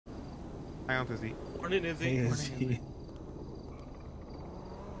Hi, Aunt Izzy. Morning, Izzy. Hey, Izzy.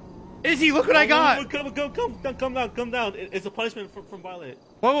 Izzy, look what I got! Come down. It's a punishment from Violet.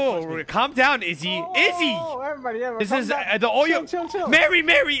 Whoa, calm down, Izzy. Izzy! Everybody, This is the oil. Chill.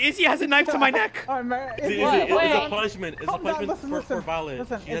 Mary, Izzy has a knife to my neck. All right, Mary. Izzy, Wait. it's a punishment. It's a punishment Listen. for Violet.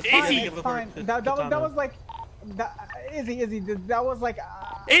 Listen, She has it's to Izzy. give It's up her fine. That katana. was like, Izzy. That was like.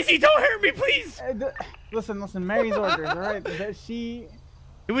 Izzy, don't hurt me, please. Listen. Mary's orders, all right?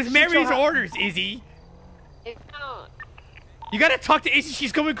 It was Mary's orders, Izzy. You gotta talk to Izzy.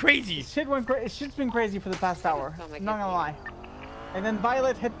 She's going crazy. Shit's been crazy for the past hour. Not gonna lie. And then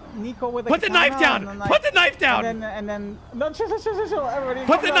Violet hit Nico with a Put the knife down. Put the knife down. And then no, chill, everybody.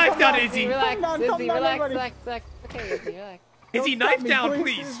 Put the knife down, Izzy. Relax, Izzy. Relax. Okay, Izzy, relax. Izzy, knife down,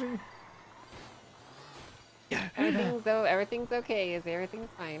 please. Everything's okay. Izzy, everything's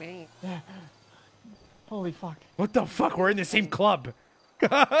fine. Yeah. Holy fuck. What the fuck? We're in the same club.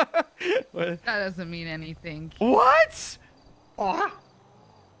 That doesn't mean anything. What? Oh.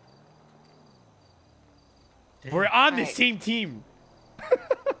 We're on the same team.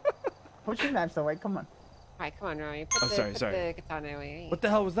 Put your knives away. Come on. Alright, come on, Ramee. Sorry. Put the katana away. What the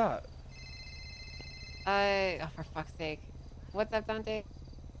hell was that? Oh, for fuck's sake. What's up, Dante?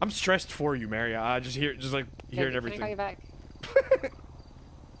 I'm stressed for you, Mary. I just hearing everything. Can I call you back?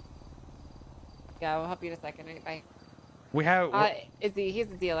 Yeah, we'll help you in a second. Right, bye. We have. Izzy, here's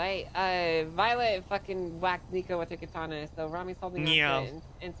the deal, right? Violet fucking whacked Nico with her katana, so Ramee's holding on to it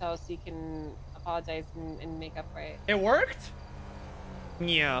until she can apologize and make up for it. It worked?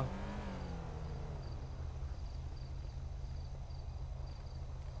 Yeah.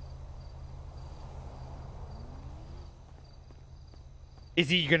 Is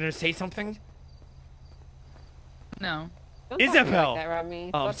he gonna say something? No. Don't Isabel! like that,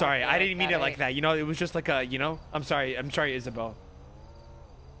 Ramee. Oh, I'm Don't sorry. talk to me I didn't mean that, it like that. You know, it was just like a, I'm sorry, Isabel.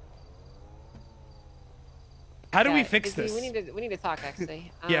 How do we fix Izzy, this? We need to talk,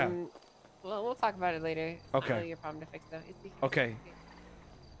 actually. Yeah. Well, we'll talk about it later. It's Okay. not really your problem to fix, though. Izzy. Okay.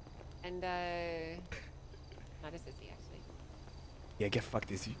 And, not just Izzy, actually. Yeah, get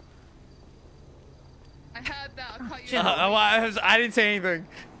fucked, Izzy. I had that. I'll call you. I didn't say anything.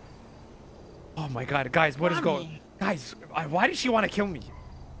 Oh my god, guys, what is going? Guys, why did she want to kill me?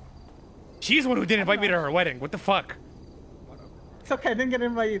 She's the one who didn't invite me to her wedding. What the fuck? It's okay. I didn't get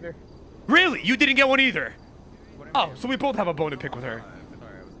invited either. Really? You didn't get one either? Oh, so we both have a bone to pick with her.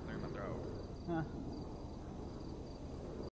 Sorry, I was clearing my throat.